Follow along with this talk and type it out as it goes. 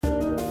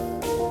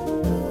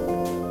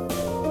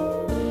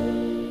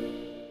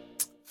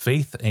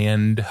Faith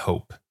and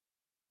hope.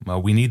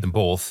 Well, we need them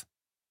both.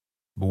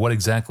 But what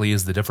exactly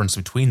is the difference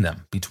between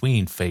them,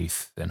 between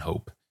faith and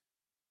hope?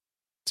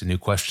 It's a new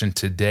question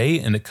today,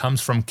 and it comes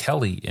from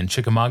Kelly in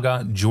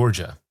Chickamauga,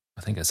 Georgia.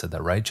 I think I said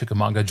that right,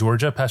 Chickamauga,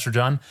 Georgia. Pastor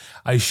John,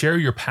 I share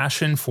your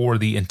passion for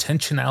the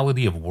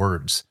intentionality of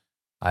words.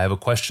 I have a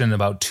question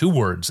about two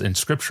words in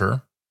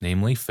Scripture,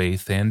 namely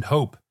faith and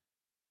hope.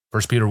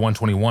 1 Peter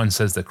 1:21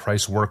 says that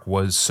Christ's work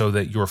was so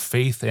that your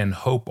faith and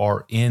hope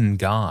are in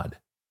God.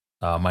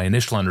 My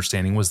initial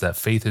understanding was that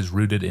faith is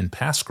rooted in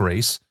past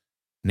grace,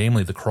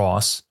 namely the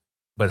cross,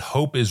 but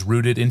hope is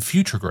rooted in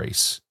future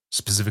grace,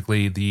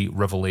 specifically the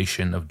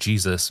revelation of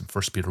Jesus in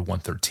 1 Peter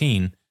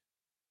 1:13.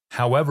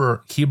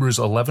 However, Hebrews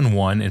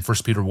 11:1 and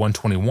 1 Peter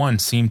 1:21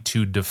 seem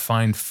to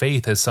define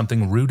faith as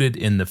something rooted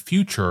in the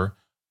future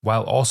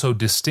while also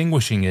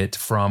distinguishing it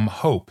from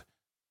hope.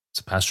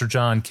 So, Pastor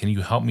John, can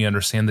you help me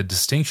understand the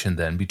distinction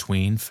then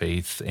between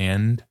faith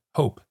and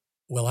hope?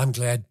 Well, I'm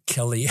glad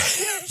Kelly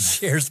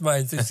shares my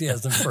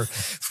enthusiasm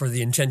for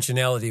the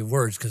intentionality of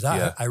words, because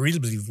I really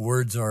believe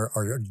words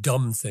are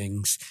dumb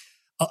things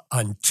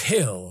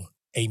until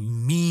a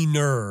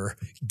meaner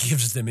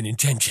gives them an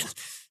intention.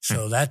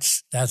 So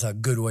that's a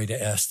good way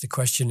to ask the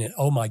question. And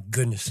oh my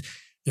goodness,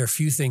 there are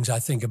few things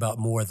I think about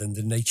more than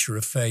the nature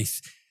of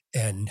faith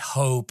and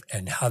hope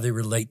and how they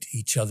relate to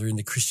each other in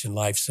the Christian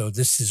life. So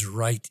this is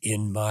right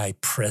in my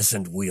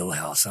present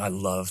wheelhouse. I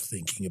love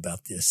thinking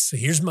about this. So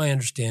here's my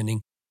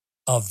understanding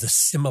of the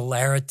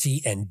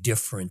similarity and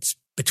difference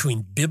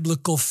between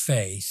biblical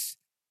faith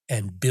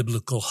and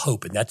biblical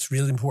hope. And that's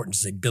really important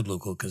to say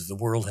biblical, because the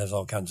world has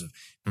all kinds of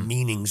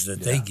meanings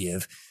that they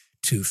give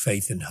to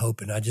faith and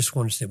hope. And I just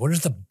want to say, what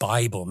does the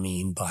Bible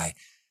mean by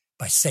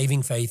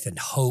saving faith and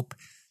hope?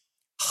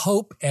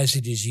 Hope, as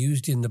it is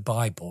used in the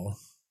Bible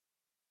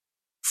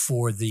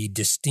for the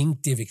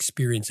distinctive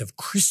experience of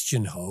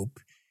Christian hope,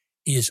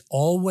 is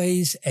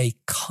always a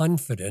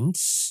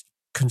confidence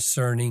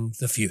concerning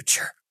the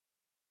future.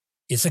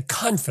 It's a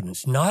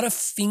confidence, not a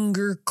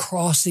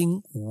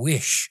finger-crossing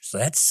wish. So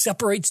that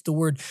separates the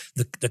word,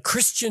 the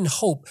Christian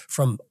hope,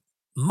 from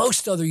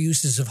most other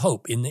uses of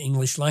hope in the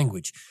English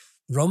language.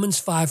 Romans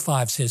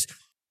 5:5 says,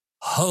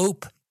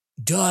 hope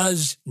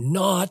does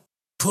not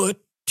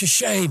put to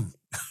shame.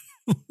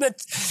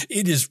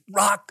 It is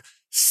rock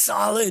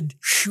solid,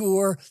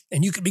 sure,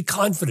 and you can be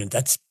confident.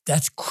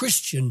 That's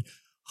Christian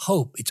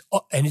hope. It's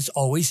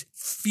always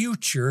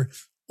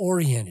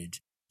future-oriented.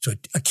 So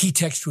a key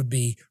text would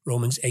be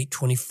Romans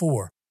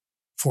 8:24.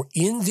 For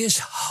in this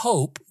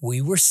hope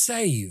we were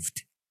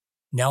saved.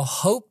 Now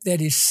hope that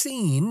is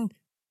seen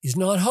is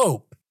not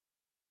hope.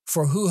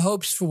 For who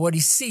hopes for what he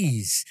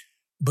sees?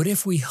 But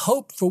if we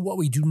hope for what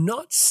we do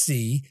not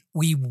see,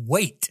 we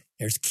wait.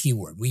 There's a key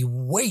word. We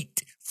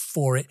wait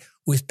for it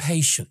with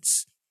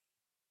patience.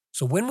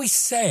 So when we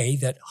say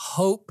that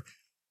hope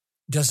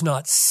does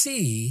not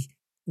see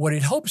what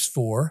it hopes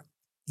for,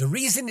 the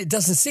reason it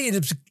doesn't see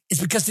it is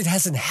because it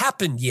hasn't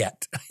happened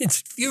yet. It's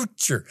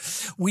future.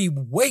 We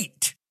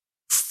wait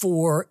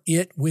for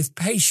it with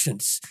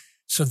patience.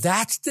 So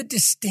that's the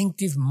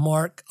distinctive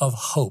mark of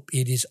hope.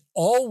 It is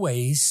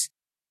always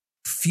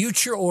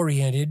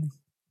future-oriented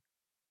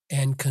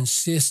and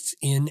consists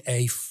in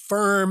a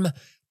firm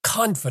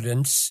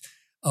confidence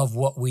of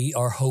what we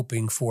are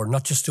hoping for,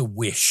 not just a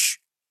wish.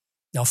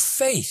 Now,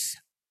 faith,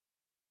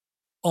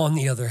 on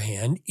the other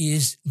hand,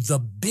 is the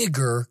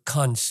bigger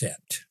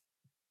concept.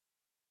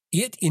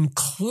 It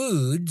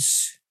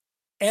includes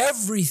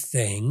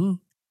everything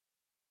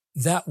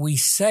that we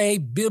say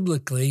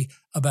biblically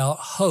about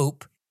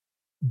hope,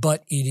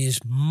 but it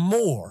is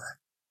more.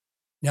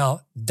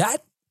 Now,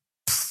 that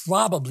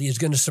probably is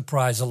going to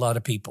surprise a lot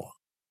of people.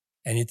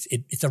 And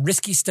it's a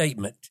risky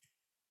statement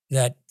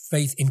that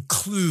faith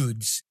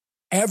includes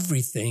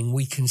everything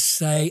we can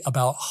say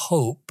about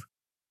hope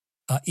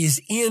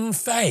is in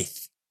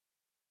faith,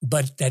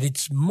 but that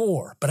it's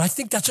more. But I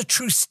think that's a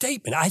true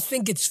statement. I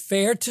think it's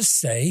fair to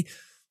say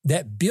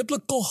that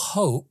biblical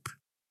hope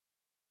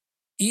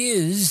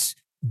is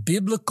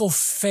biblical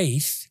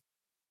faith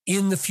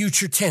in the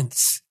future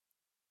tense.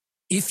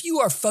 If you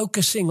are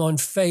focusing on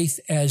faith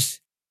as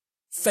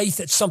faith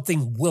that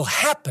something will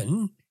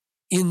happen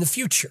in the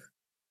future,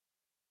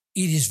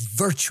 it is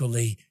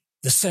virtually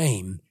the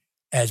same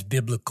as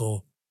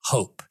biblical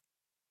hope.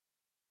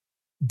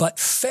 But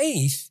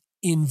faith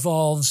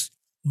involves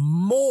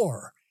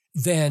more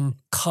than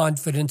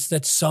confidence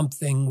that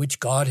something which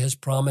God has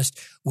promised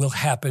will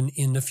happen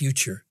in the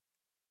future.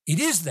 It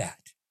is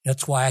that.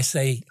 That's why I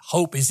say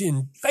hope is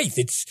in faith.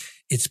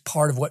 It's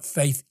part of what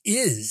faith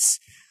is.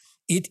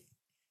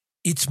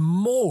 It's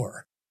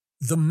more.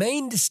 The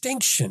main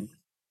distinction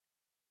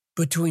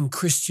between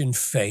Christian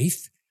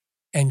faith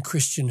and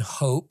Christian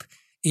hope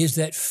is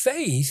that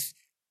faith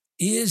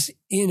is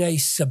in a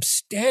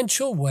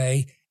substantial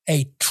way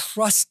a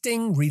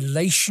trusting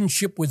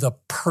relationship with a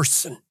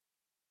person.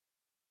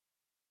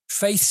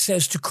 Faith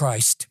says to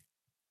Christ,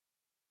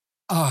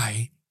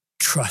 I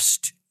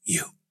trust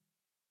you.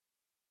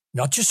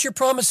 Not just your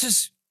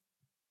promises,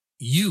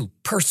 you,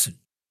 person.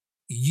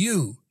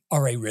 You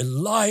are a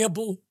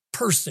reliable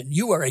person.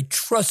 You are a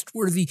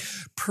trustworthy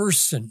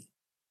person.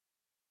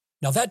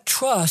 Now that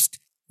trust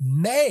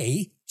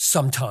may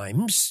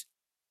sometimes,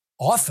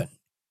 often,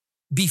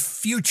 be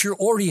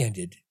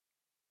future-oriented.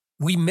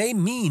 We may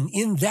mean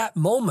in that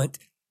moment,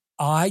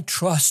 I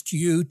trust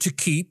you to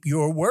keep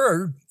your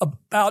word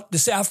about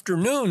this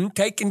afternoon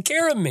taking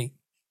care of me.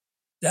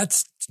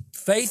 That's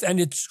faith and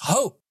it's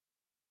hope.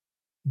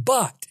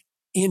 But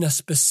in a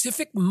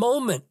specific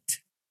moment,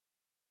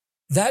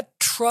 that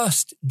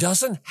trust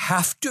doesn't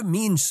have to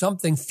mean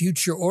something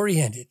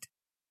future-oriented.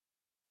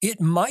 It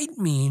might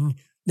mean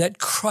that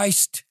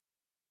Christ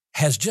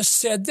has just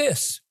said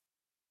this.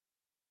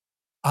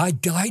 I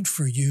died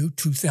for you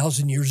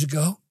 2,000 years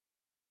ago.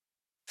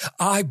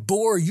 I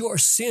bore your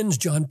sins,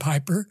 John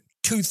Piper,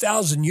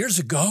 2,000 years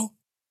ago.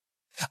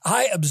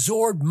 I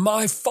absorbed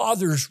my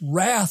Father's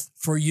wrath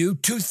for you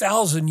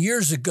 2,000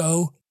 years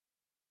ago.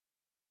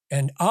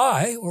 And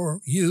I, or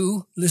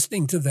you,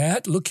 listening to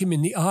that, look him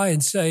in the eye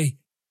and say,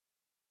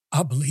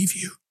 I believe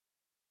you.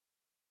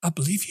 I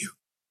believe you.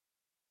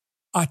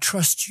 I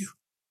trust you.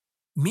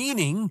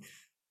 Meaning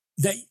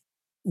that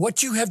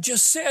what you have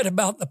just said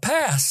about the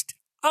past,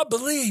 I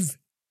believe.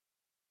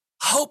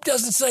 Hope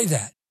doesn't say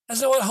that.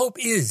 That's not what hope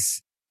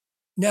is.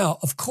 Now,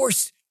 of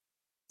course,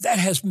 that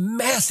has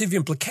massive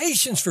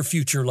implications for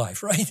future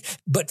life, right?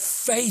 But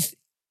faith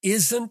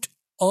isn't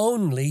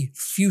only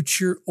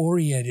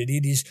future-oriented.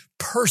 It is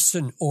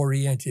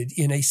person-oriented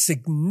in a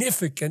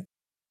significant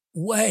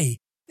way.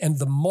 And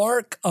the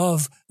mark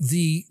of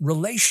the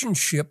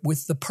relationship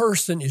with the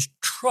person is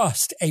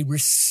trust, a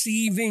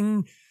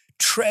receiving,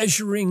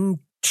 treasuring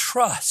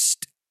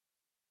trust.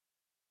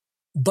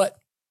 But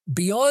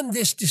beyond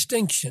this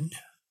distinction,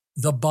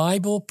 the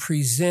Bible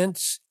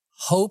presents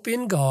hope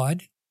in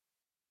God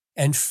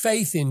and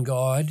faith in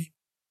God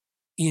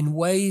in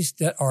ways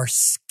that are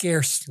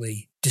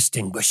scarcely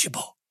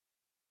distinguishable.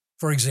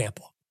 For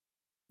example,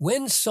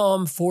 when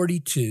Psalm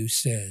 42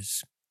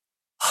 says,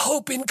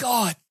 hope in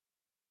God,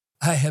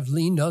 I have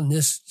leaned on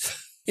this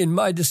in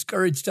my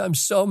discouraged times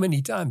so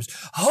many times.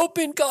 Hope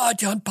in God,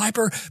 John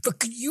Piper, for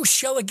you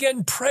shall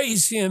again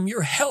praise him,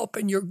 your help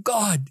and your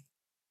God.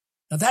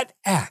 Now that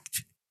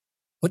act,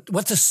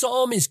 what the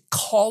psalm is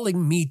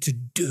calling me to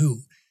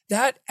do,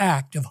 that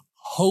act of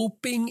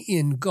hoping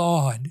in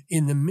God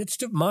in the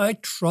midst of my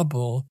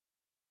trouble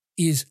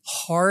is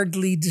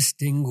hardly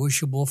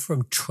distinguishable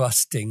from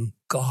trusting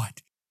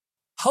God.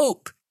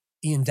 Hope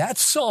in that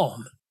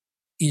psalm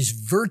is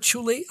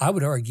virtually, I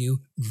would argue,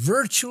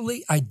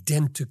 virtually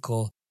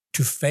identical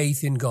to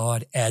faith in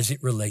God as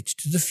it relates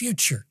to the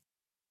future.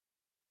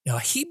 Now,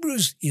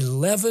 Hebrews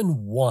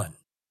 11:1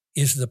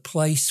 is the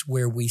place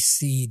where we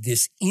see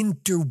this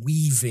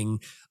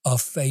interweaving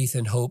of faith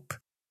and hope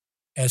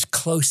as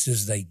close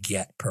as they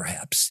get,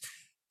 perhaps.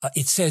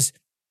 It says,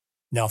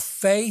 now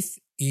faith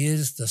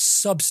is the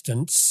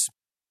substance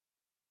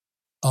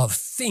of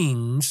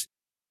things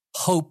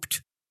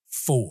hoped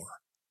for.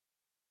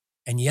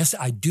 And yes,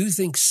 I do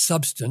think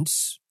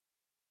substance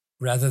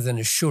rather than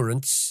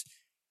assurance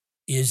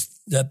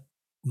is the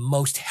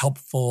most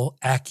helpful,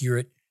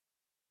 accurate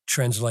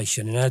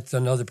translation. And that's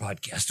another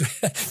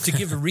podcast to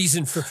give a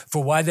reason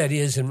for why that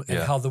is and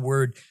how the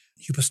word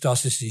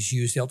hypostasis is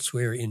used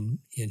elsewhere in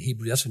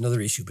Hebrew. That's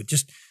another issue, but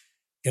just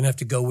going to have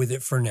to go with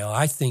it for now.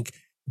 I think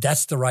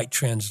that's the right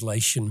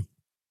translation.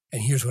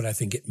 And here's what I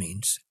think it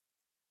means.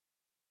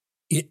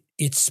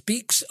 It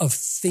speaks of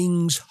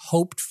things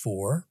hoped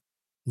for.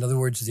 In other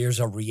words, there's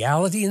a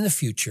reality in the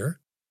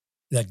future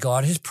that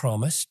God has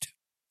promised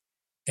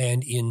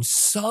and in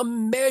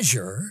some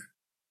measure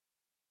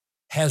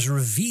has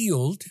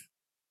revealed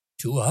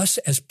to us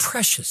as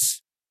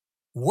precious,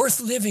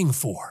 worth living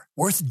for,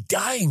 worth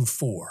dying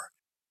for.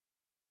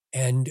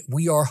 And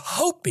we are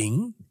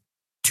hoping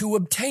to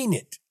obtain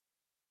it.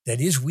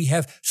 That is, we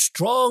have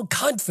strong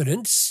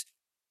confidence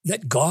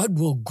that God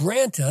will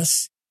grant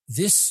us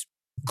this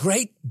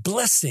great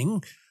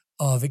blessing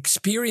of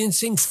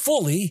experiencing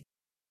fully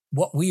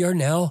what we are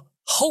now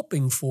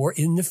hoping for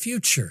in the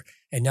future.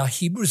 And now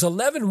Hebrews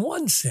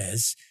 11:1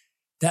 says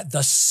that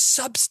the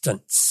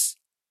substance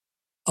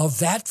of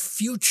that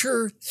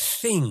future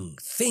thing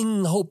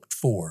hoped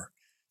for,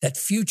 that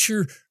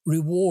future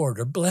reward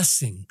or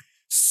blessing,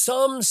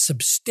 some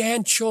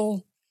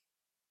substantial,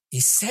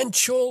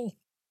 essential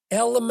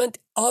element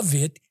of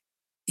it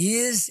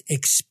is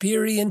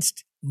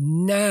experienced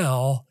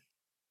now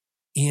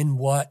in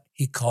what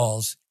he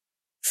calls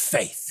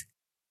faith.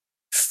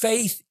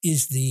 Faith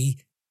is the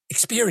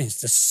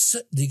experience,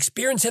 the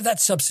experience of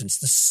that substance,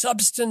 the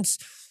substance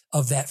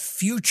of that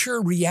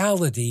future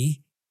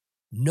reality,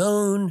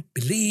 known,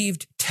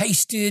 believed,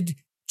 tasted,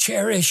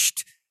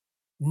 cherished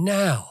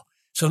now.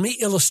 So let me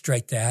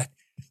illustrate that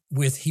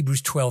with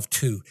Hebrews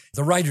 12:2.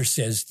 The writer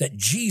says that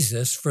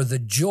Jesus, for the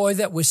joy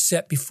that was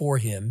set before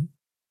him,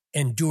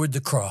 endured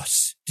the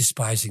cross,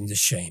 despising the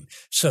shame.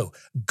 So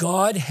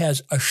God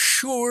has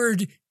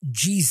assured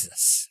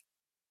Jesus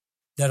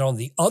that on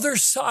the other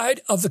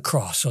side of the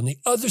cross, on the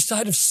other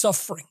side of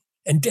suffering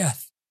and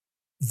death,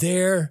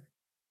 there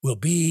will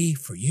be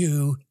for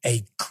you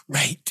a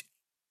great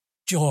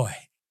joy.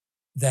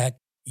 that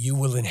you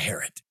will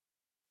inherit.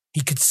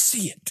 He could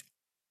see it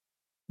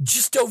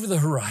just over the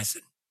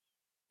horizon,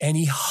 and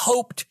he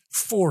hoped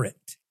for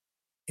it.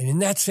 And in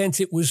that sense,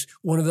 it was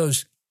one of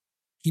those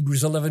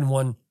Hebrews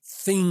 11:1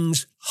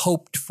 things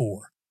hoped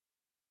for.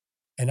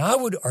 And I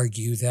would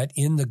argue that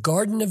in the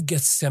Garden of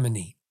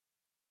Gethsemane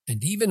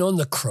and even on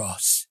the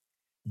cross,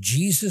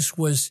 Jesus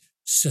was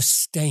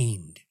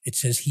sustained. It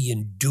says he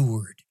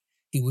endured.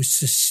 He was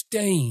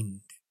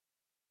sustained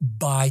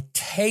by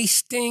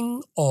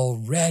tasting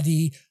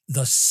already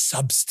the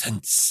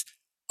substance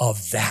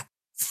of that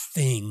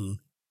thing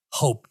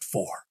hoped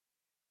for.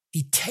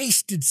 He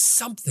tasted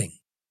something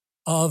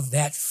of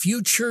that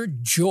future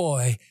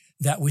joy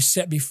that was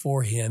set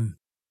before him.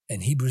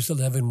 And Hebrews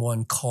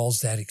 11:1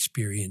 calls that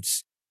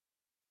experience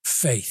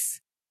faith.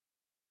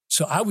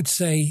 So I would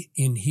say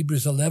in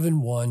Hebrews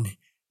 11:1,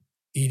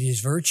 it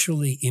is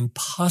virtually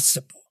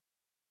impossible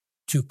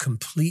to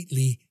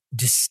completely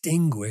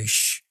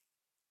distinguish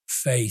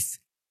faith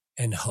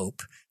and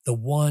hope. The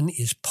one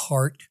is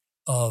part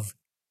of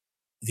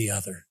the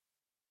other.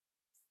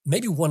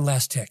 Maybe one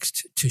last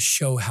text to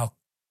show how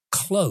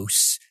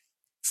close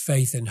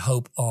faith and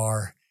hope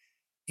are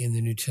in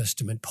the New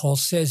Testament. Paul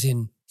says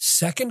in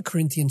 2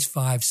 Corinthians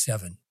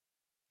 5:7,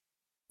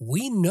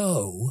 we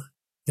know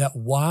that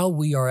while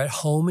we are at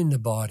home in the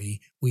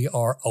body, we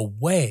are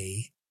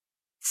away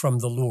from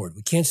the Lord.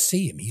 We can't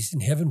see him. He's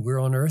in heaven. We're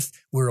on earth.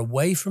 We're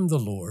away from the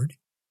Lord.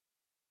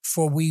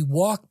 For we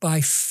walk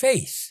by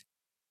faith,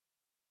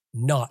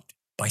 not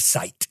by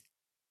sight.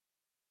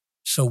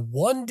 So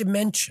one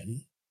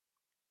dimension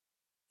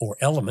or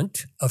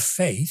element of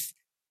faith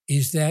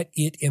is that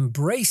it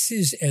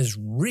embraces as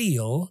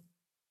real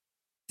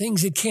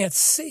things it can't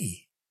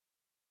see,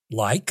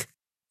 like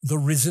the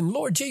risen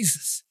Lord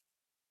Jesus.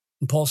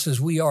 And Paul says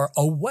we are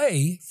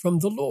away from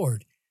the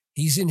Lord.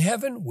 He's in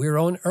heaven. We're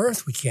on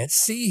earth. We can't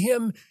see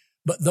him.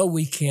 But though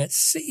we can't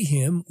see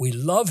him, we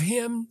love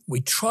him. We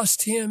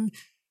trust him,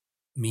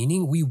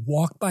 meaning we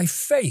walk by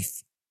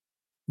faith,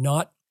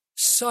 not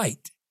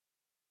sight.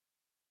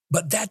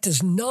 But that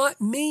does not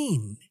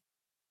mean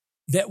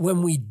that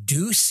when we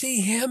do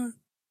see him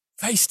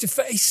face to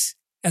face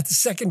at the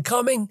second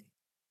coming,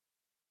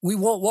 we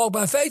won't walk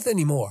by faith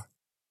anymore.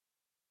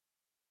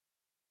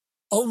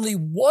 Only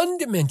one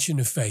dimension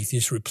of faith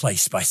is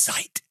replaced by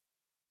sight.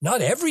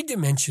 Not every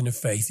dimension of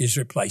faith is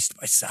replaced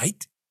by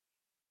sight.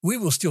 We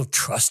will still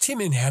trust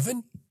him in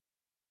heaven.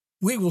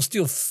 We will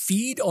still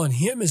feed on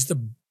him as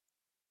the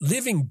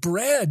living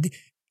bread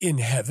in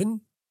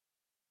heaven.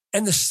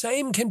 And the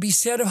same can be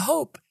said of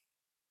hope.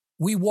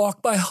 We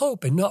walk by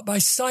hope and not by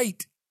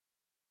sight.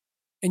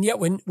 And yet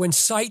when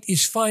sight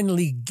is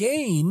finally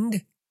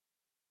gained,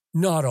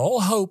 not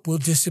all hope will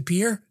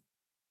disappear.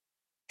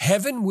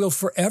 Heaven will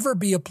forever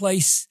be a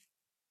place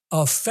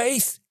of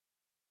faith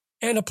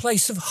and a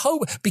place of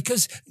hope,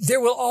 because there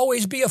will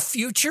always be a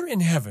future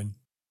in heaven,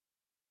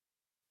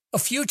 a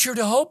future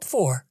to hope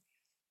for,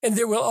 and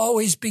there will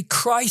always be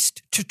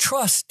Christ to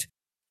trust.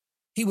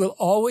 He will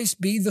always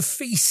be the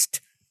feast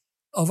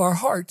of our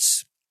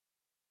hearts.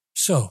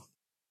 So,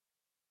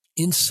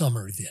 in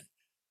summary then,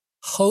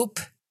 hope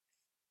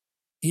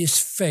is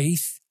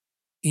faith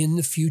in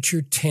the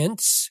future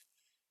tense,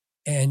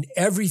 and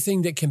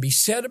everything that can be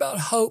said about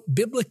hope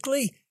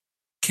biblically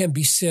can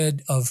be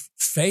said of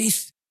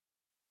faith.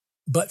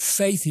 But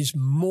faith is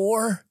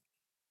more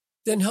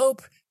than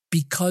hope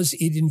because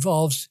it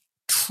involves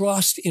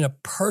trust in a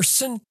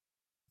person,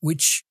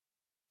 which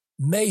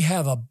may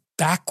have a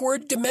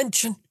backward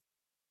dimension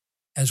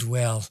as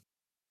well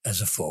as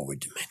a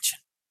forward dimension.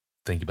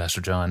 Thank you,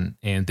 Pastor John.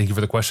 And thank you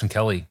for the question,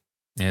 Kelly.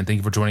 And thank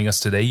you for joining us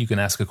today. You can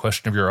ask a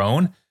question of your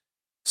own.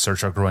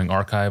 Search our growing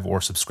archive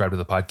or subscribe to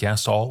the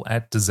podcast, all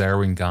at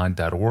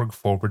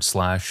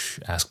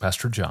desiringgod.org/Ask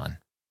Pastor John.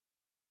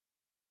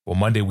 Well,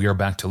 Monday we are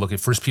back to look at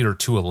 1 Peter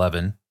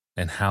 2:11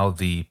 and how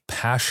the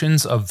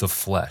passions of the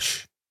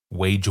flesh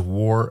wage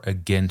war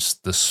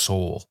against the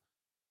soul.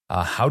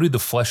 How do the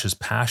flesh's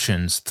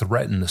passions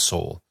threaten the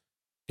soul?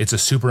 It's a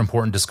super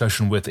important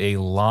discussion with a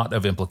lot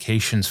of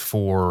implications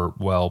for,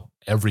 well,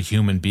 every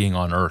human being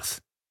on earth,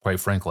 quite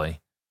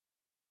frankly.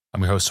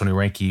 I'm your host, Tony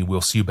Reinke.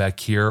 We'll see you back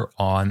here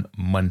on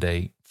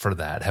Monday for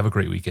that. Have a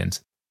great weekend.